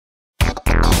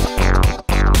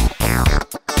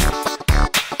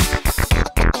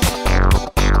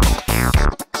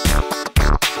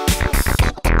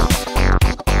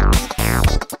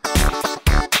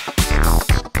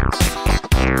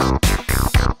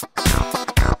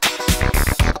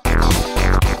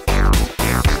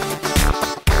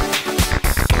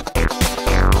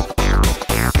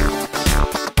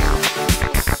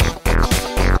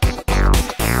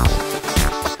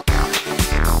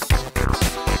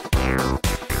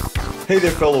Hey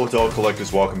there fellow adult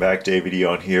collectors, welcome back. David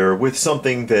on here with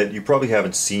something that you probably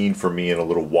haven't seen from me in a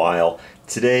little while.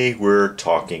 Today we're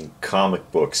talking comic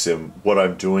books, and what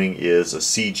I'm doing is a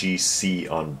CGC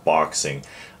unboxing.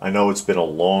 I know it's been a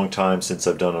long time since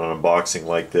I've done an unboxing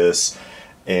like this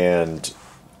and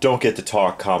don't get to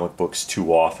talk comic books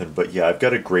too often, but yeah, I've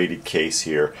got a graded case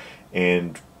here,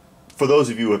 and for those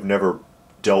of you who have never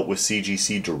dealt with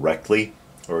CGC directly,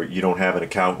 or you don't have an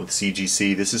account with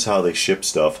CGC, this is how they ship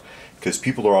stuff, because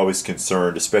people are always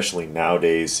concerned, especially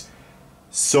nowadays.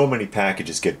 So many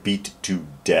packages get beat to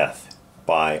death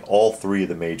by all three of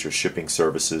the major shipping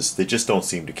services. They just don't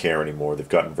seem to care anymore. They've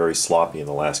gotten very sloppy in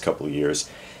the last couple of years.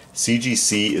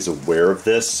 CGC is aware of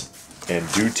this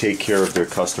and do take care of their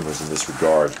customers in this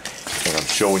regard. And I'm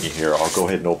showing you here. I'll go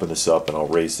ahead and open this up, and I'll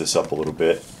raise this up a little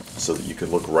bit so that you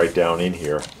can look right down in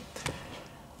here.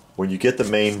 When you get the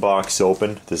main box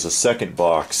open, there's a second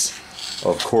box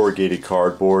of corrugated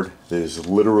cardboard that is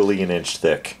literally an inch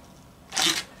thick,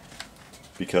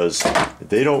 because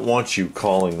they don't want you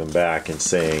calling them back and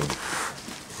saying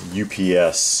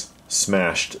UPS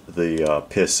smashed the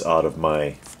piss out of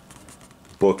my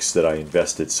books that I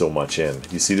invested so much in.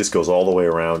 You see, this goes all the way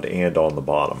around and on the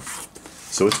bottom,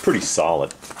 so it's pretty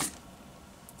solid.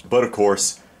 But of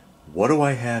course, what do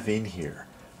I have in here?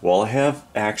 Well, I have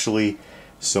actually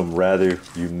some rather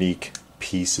unique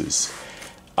pieces.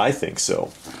 I think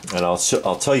so, and I'll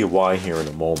tell you why here in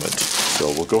a moment. So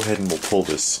we'll go ahead and we'll pull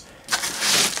this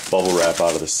bubble wrap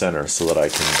out of the center so that I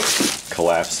can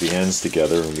collapse the ends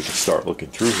together and we can start looking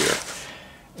through here.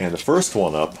 And the first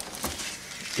one up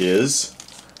is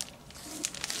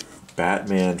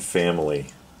Batman Family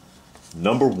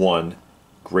 #1,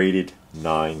 graded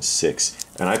 9/6,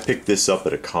 and I picked this up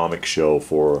at a comic show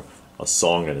for a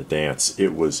song and a dance.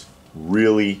 It was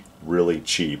really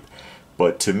cheap,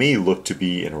 but to me looked to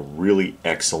be in a really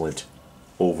excellent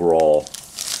overall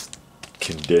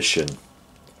condition.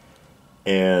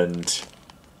 And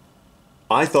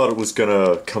I thought it was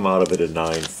gonna come out of it a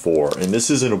 9/4, and this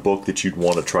isn't a book that you'd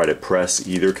want to try to press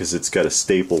either, because it's got a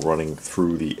staple running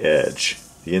through the edge.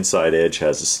 The inside edge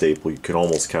has a staple. You can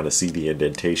almost kind of see the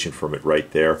indentation from it right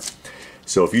there.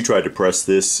 So if you tried to press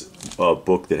this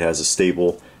book that has a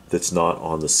staple that's not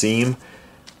on the seam,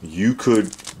 you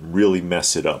could really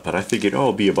mess it up. And I figured, oh,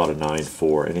 it'll be about a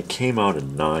 9/4, and it came out a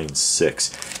 9/6.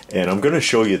 And I'm going to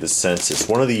show you the census.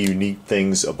 One of the unique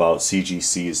things about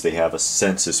CGC is they have a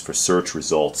census for search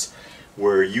results,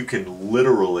 where you can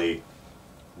literally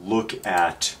look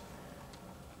at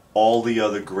all the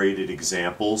other graded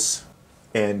examples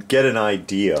and get an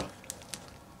idea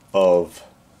of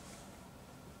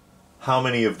how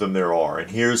many of them there are. And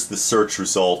here's the search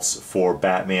results for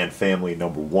Batman Family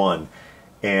 #1.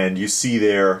 And you see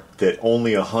there that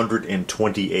only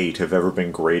 128 have ever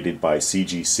been graded by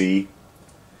CGC,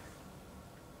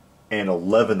 and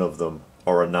 11 of them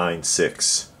are a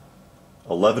 9/6.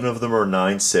 11 of them are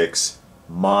 9/6.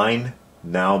 Mine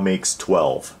now makes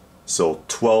 12. So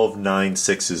 12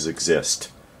 9/6s exist,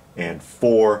 and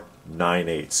 4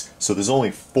 9/8s. So there's only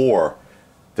 4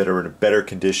 that are in a better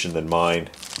condition than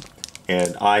mine,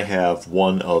 and I have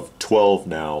one of 12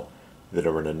 now that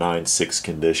are in a 9/6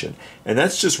 condition. And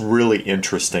that's just really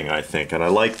interesting, I think, and I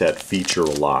like that feature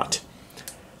a lot.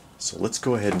 So let's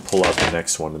go ahead and pull out the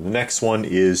next one. And the next one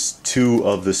is 2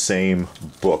 of the same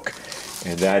book,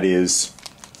 and that is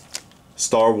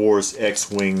Star Wars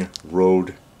X-Wing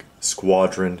Rogue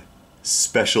Squadron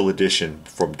Special Edition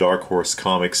from Dark Horse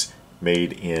Comics,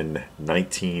 made in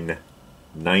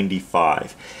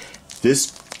 1995.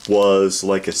 This was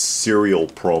like a serial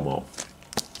promo,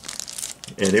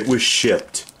 and it was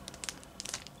shipped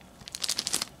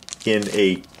in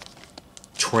a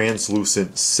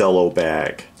translucent cello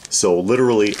bag. So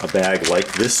literally a bag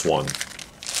like this one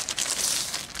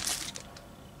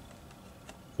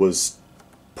was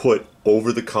put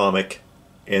over the comic,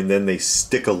 and then they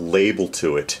stick a label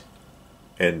to it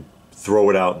and throw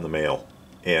it out in the mail.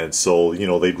 And so, you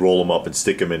know, they'd roll them up and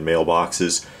stick them in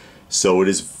mailboxes. So it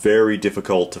is very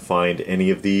difficult to find any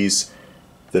of these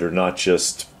that are not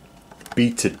just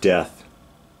beat to death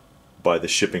by the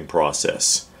shipping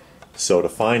process. So to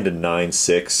find a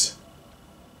 9/6,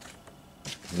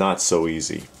 not so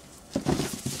easy.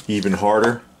 Even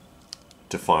harder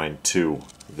to find 2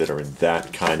 that are in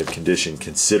that kind of condition,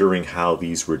 considering how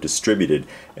these were distributed.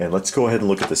 And let's go ahead and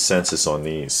look at the census on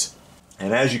these.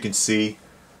 And as you can see,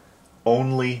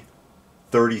 only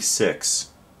 36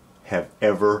 have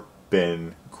ever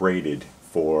been graded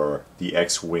for the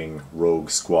X-Wing Rogue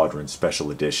Squadron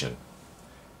Special Edition.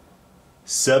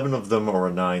 7 of them are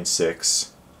a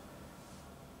 9/6,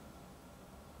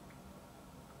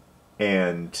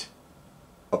 and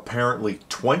apparently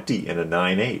 20 in a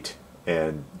 9.8,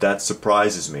 and that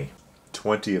surprises me.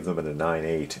 20 of them in a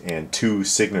 9.8, and 2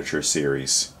 signature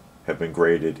series have been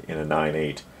graded in a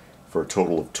 9.8 for a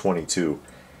total of 22.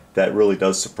 That really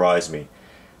does surprise me,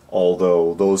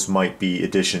 although those might be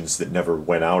editions that never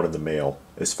went out in the mail.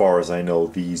 As far as I know,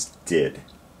 these did,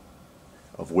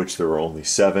 of which there are only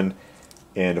 7,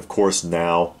 and of course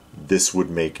now this would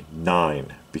make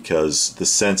 9 because the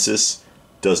census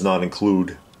does not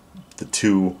include the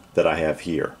 2 that I have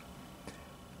here.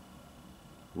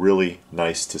 Really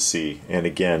nice to see, and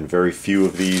again, very few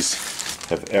of these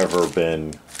have ever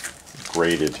been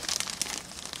graded.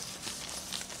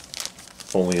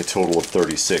 Only a total of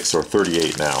 36 or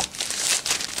 38 now.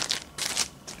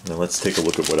 Now let's take a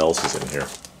look at what else is in here.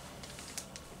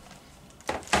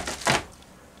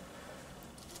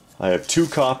 I have 2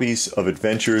 copies of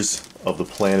Adventures of the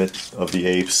Planet of the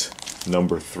Apes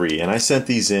 #3, and I sent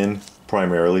these in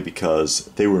primarily because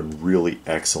they were in really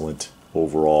excellent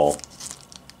overall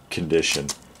condition,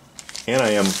 and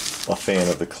I am a fan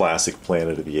of the classic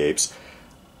Planet of the Apes.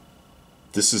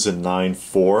 This is a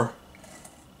 9.4,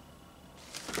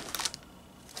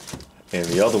 and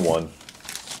the other one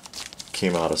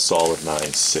came out a solid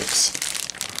 9.6.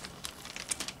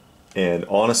 And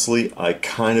honestly, I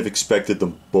kind of expected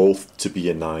them both to be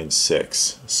a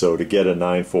 9.6. So to get a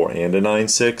 9.4 and a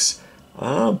 9.6,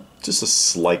 I'm just a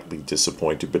slightly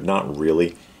disappointed, but not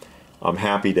really. I'm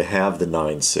happy to have the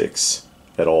 9.6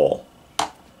 at all,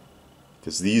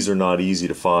 because these are not easy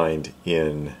to find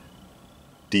in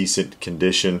decent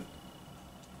condition.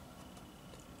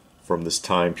 From this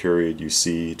time period, you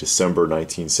see December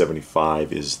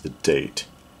 1975 is the date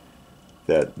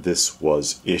that this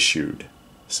was issued.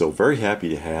 So very happy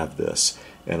to have this,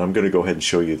 and I'm going to go ahead and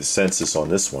show you the census on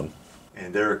this one.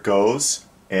 And there it goes,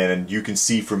 and you can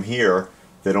see from here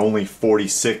that only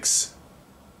 46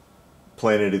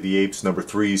 Planet of the Apes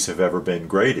 #3s have ever been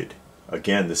graded.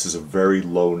 Again, this is a very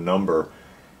low number.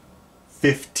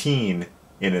 15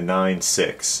 in a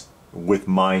 9.6. With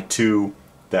my 2,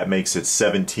 that makes it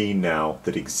 17 now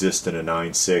that exist in a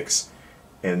 9.6,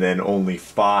 and then only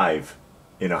 5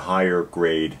 in a higher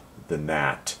grade than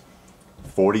that.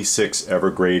 46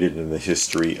 ever graded in the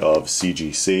history of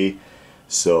CGC,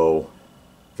 so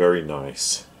very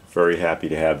nice. Very happy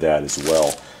to have that as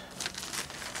well.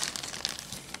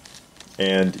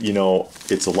 And you know,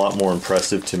 it's a lot more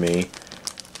impressive to me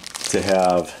to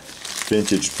have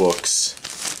vintage books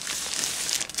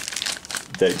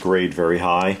that grade very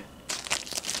high,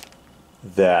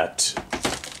 that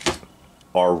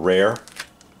are rare,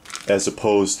 as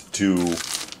opposed to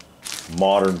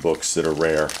modern books that are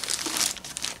rare,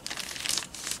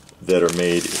 that are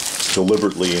made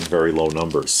deliberately in very low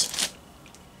numbers.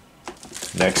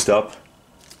 Next up,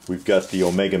 we've got the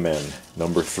Omega Men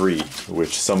 #3,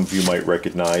 which some of you might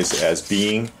recognize as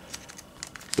being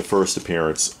the first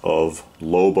appearance of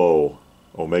Lobo.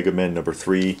 Omega Men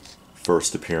 #3,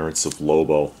 first appearance of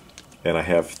Lobo. And I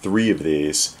have 3 of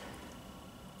these.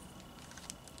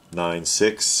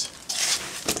 9.6,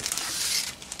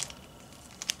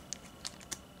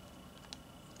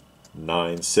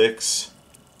 9.6,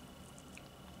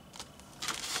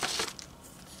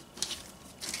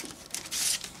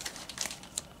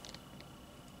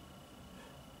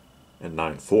 and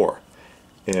 9.4.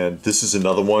 And this is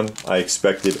another one. I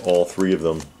expected all 3 of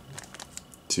them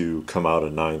to come out a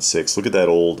 9.6. Look at that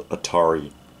old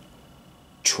Atari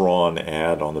Tron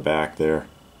ad on the back there.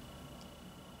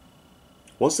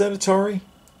 Was that Atari?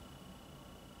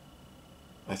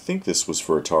 I think this was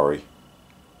for Atari.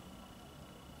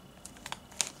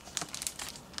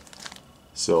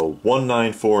 So 1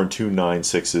 9.4 and 2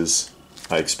 9.6s.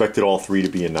 I expected all 3 to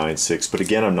be a 9.6, but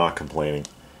again, I'm not complaining.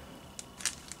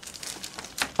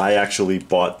 I actually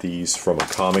bought these from a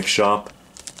comic shop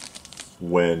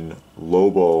when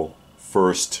Lobo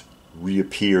first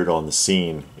reappeared on the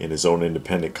scene in his own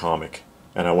independent comic.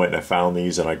 And I went and I found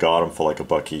these and I got them for like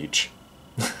 $1 each.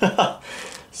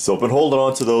 So I've been holding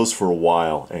on to those for a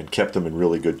while and kept them in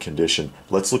really good condition.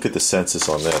 Let's look at the census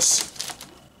on this.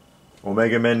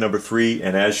 Omega Men #3,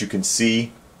 and as you can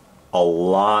see, a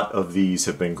lot of these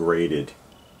have been graded.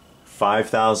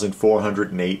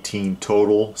 5,418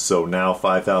 total, so now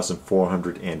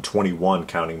 5,421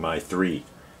 counting my 3.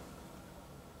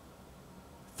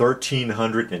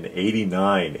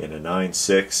 1,389 in a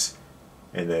 9.6,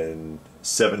 and then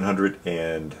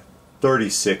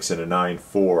 736 in a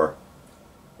 9.4,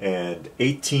 and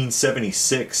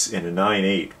 1876 in a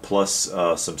 9.8, plus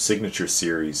some signature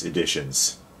series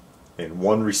editions, and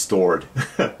 1 restored.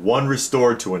 1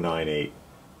 restored to a 9.8,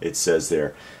 it says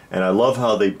there. And I love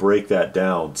how they break that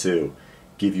down too,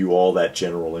 give you all that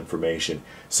general information.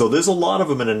 So there's a lot of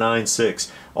them in a 9.6,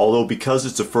 although because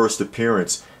it's a first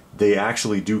appearance, they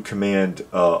actually do command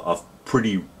a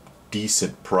pretty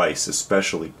decent price,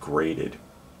 especially graded.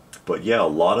 But yeah, a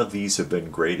lot of these have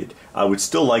been graded. I would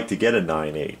still like to get a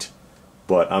 9.8,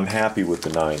 but I'm happy with the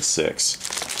 9.6.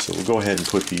 So we'll go ahead and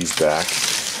put these back.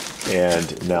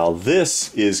 And now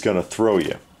this is going to throw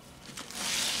you.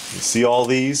 You see, all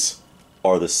these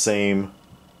are the same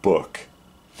book.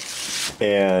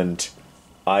 And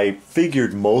I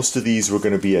figured most of these were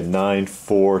going to be a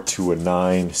 9.4 to a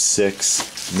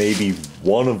 9.6. Maybe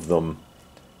one of them,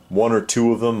 one or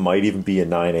two of them, might even be a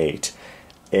 9.8.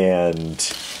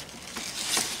 And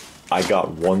I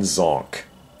got one zonk.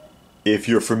 If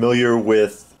you're familiar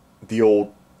with the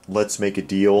old Let's Make a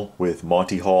Deal with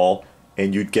Monty Hall,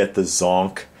 and you'd get the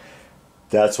zonk,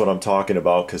 that's what I'm talking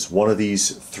about, because one of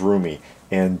these threw me.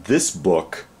 And this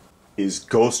book is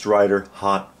Ghost Rider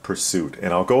Hot Pursuit.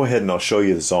 And I'll go ahead and I'll show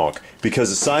you the zonk,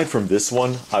 because aside from this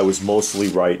one, I was mostly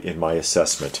right in my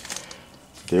assessment.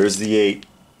 There's the 8.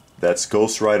 That's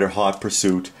Ghost Rider Hot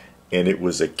Pursuit, and it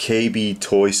was a KB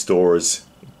Toy Stores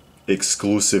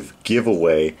exclusive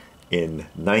giveaway in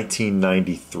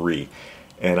 1993.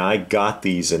 And I got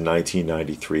these in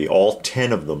 1993, all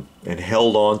 10 of them, and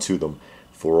held on to them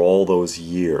for all those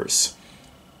years.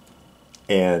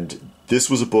 And this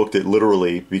was a book that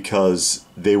literally, because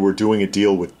they were doing a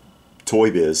deal with Toy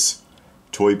Biz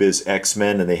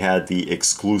X-Men, and they had the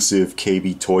exclusive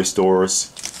KB Toy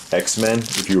Stores X-Men,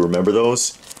 if you remember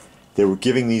those, they were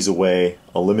giving these away,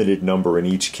 a limited number in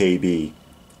each KB.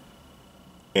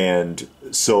 And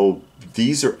so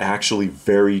these are actually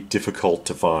very difficult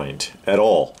to find at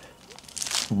all.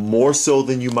 More so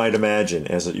than you might imagine,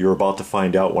 as you're about to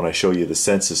find out when I show you the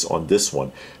census on this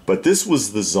one. But this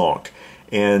was the zonk.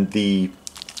 And the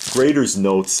grader's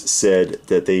notes said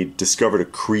that they discovered a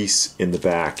crease in the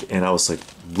back. And I was like,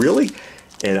 really?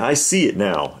 And I see it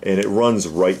now. And it runs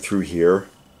right through here.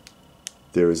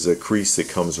 There's a crease that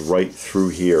comes right through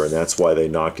here. And that's why they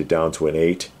knocked it down to an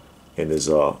 8. And there's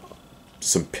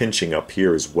some pinching up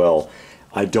here as well.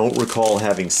 I don't recall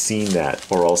having seen that,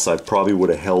 or else I probably would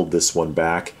have held this one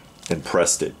back and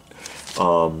pressed it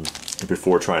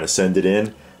before trying to send it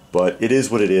in. But it is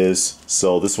what it is.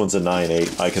 So this one's a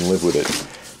 9.8. I can live with it.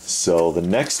 So the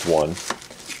next one,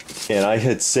 and I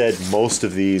had said most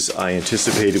of these I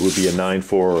anticipated would be a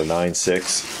 9.4 or a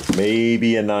 9.6,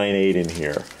 maybe a 9.8 in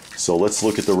here. So let's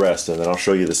look at the rest, and then I'll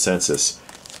show you the census.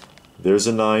 There's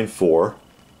a 9.4.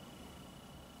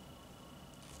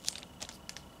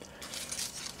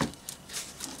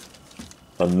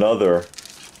 Another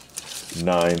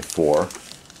 9.4,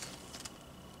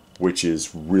 which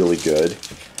is really good.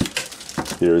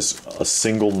 There's a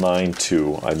single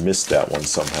 9.2. I missed that one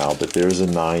somehow, but there's a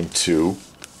 9.2.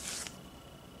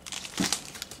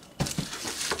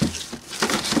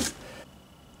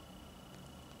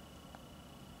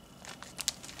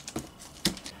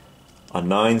 A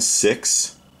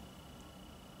 9.6.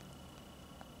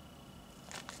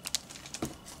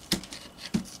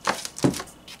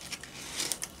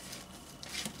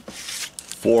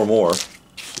 Four more,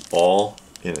 all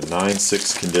in a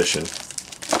 9.6 condition.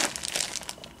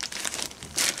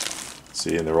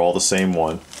 See, and they're all the same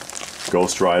one.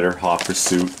 Ghost Rider Hot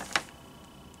Pursuit,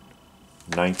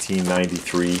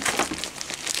 1993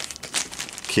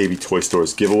 KB Toy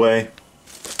Stores giveaway.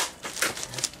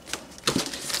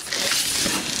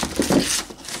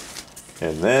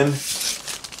 And then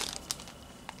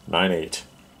 9.8.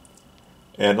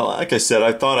 And like I said,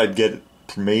 I thought I'd get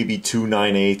maybe 2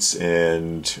 9.8s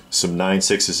and some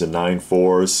 9.6s and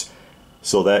 9.4s.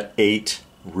 So that 8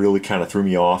 really kind of threw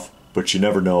me off, but you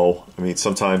never know. I mean,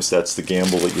 sometimes that's the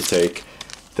gamble that you take.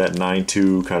 That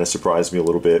 9.2 kind of surprised me a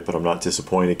little bit, but I'm not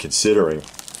disappointed considering.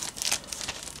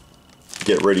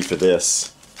 Get ready for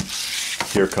this.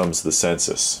 Here comes the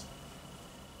census.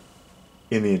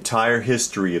 In the entire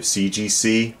history of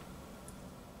CGC,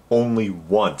 only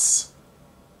once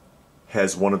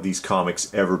has one of these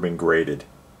comics ever been graded.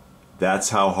 That's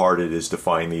how hard it is to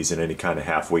find these in any kind of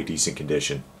halfway decent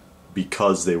condition,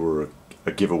 because they were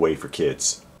a giveaway for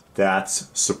kids. That's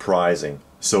surprising.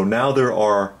 So now there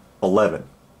are 11.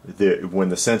 When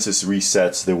the census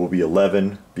resets, there will be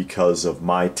 11 because of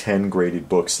my 10 graded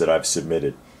books that I've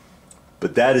submitted.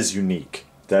 But that is unique.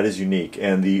 That is unique.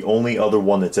 And the only other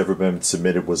one that's ever been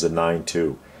submitted was a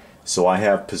 9.2. So I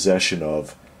have possession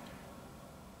of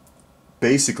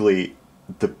basically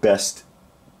the best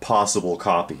possible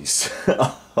copies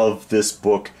of this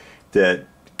book that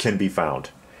can be found.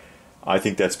 I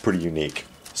think that's pretty unique.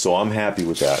 So I'm happy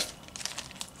with that.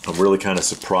 I'm really kind of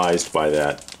surprised by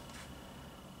that.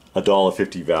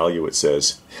 $1.50 value, it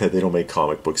says. They don't make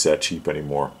comic books that cheap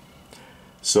anymore.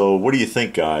 So what do you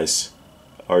think, guys?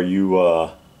 Are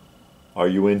you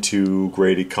into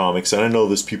graded comics? And I know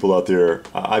there's people out there,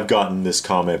 I've gotten this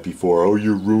comment before, oh,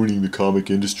 you're ruining the comic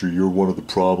industry, you're one of the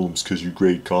problems because you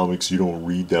grade comics, you don't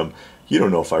read them. You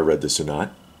don't know if I read this or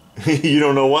not. You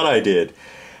don't know what I did.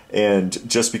 And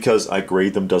just because I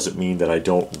grade them doesn't mean that I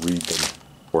don't read them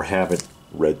or haven't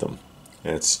read them.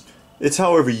 And it's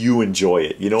however you enjoy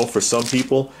it. You know, for some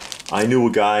people, I knew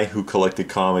a guy who collected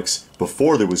comics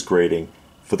before there was grading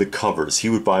for the covers. He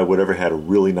would buy whatever had a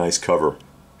really nice cover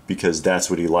because that's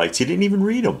what he liked. He didn't even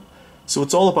read them. So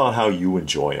it's all about how you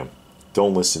enjoy them.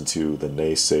 Don't listen to the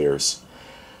naysayers.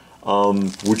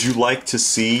 Would you like to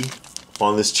see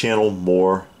on this channel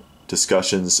more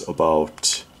discussions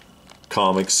about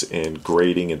comics and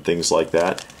grading and things like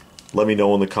that? Let me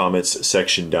know in the comments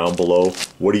section down below.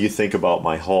 What do you think about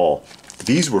my haul?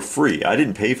 These were free. I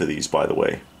didn't pay for these, by the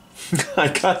way. I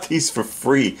got these for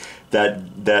free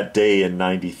that day in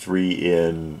 '93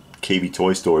 in KB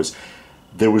Toy Stores.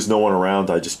 There was no one around.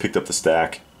 I just picked up the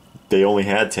stack. They only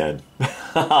had 10.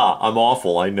 I'm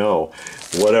awful, I know.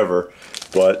 Whatever.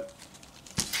 But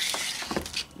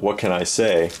what can I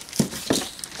say?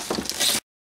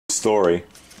 Story.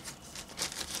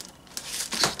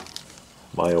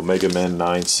 My Omega Men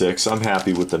 9.6. I'm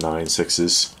happy with the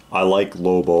 9.6s. I like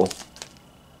Lobo.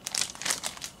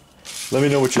 Let me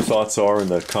know what your thoughts are in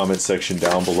the comment section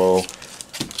down below.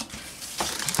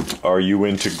 Are you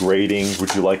into grading?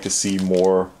 Would you like to see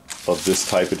more of this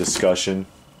type of discussion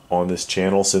on this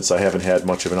channel, since I haven't had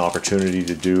much of an opportunity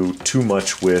to do too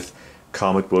much with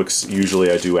comic books?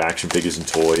 Usually I do action figures and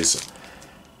toys.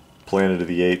 Planet of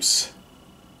the Apes.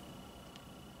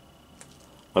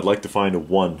 I'd like to find a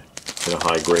 1 in a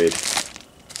high grade.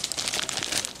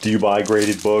 Do you buy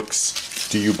graded books?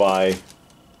 Do you buy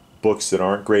books that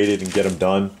aren't graded and get them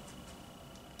done?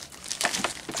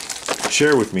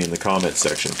 Share with me in the comment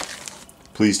section.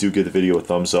 Please do give the video a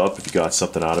thumbs up if you got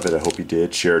something out of it. I hope you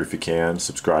did. Share it if you can.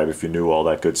 Subscribe if you're new, all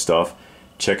that good stuff.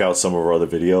 Check out some of our other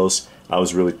videos. I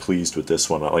was really pleased with this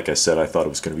one. Like I said, I thought it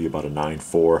was going to be about a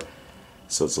 9.4.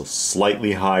 So it's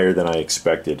slightly higher than I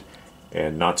expected.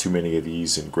 And not too many of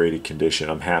these in graded condition.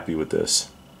 I'm happy with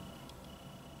this.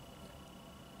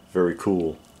 Very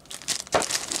cool.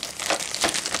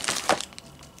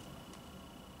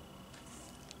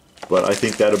 But I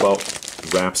think that about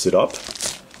wraps it up.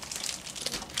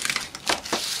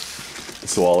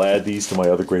 So I'll add these to my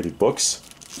other graded books.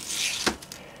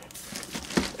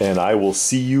 And I will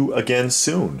see you again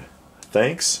soon.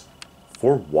 Thanks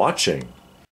for watching.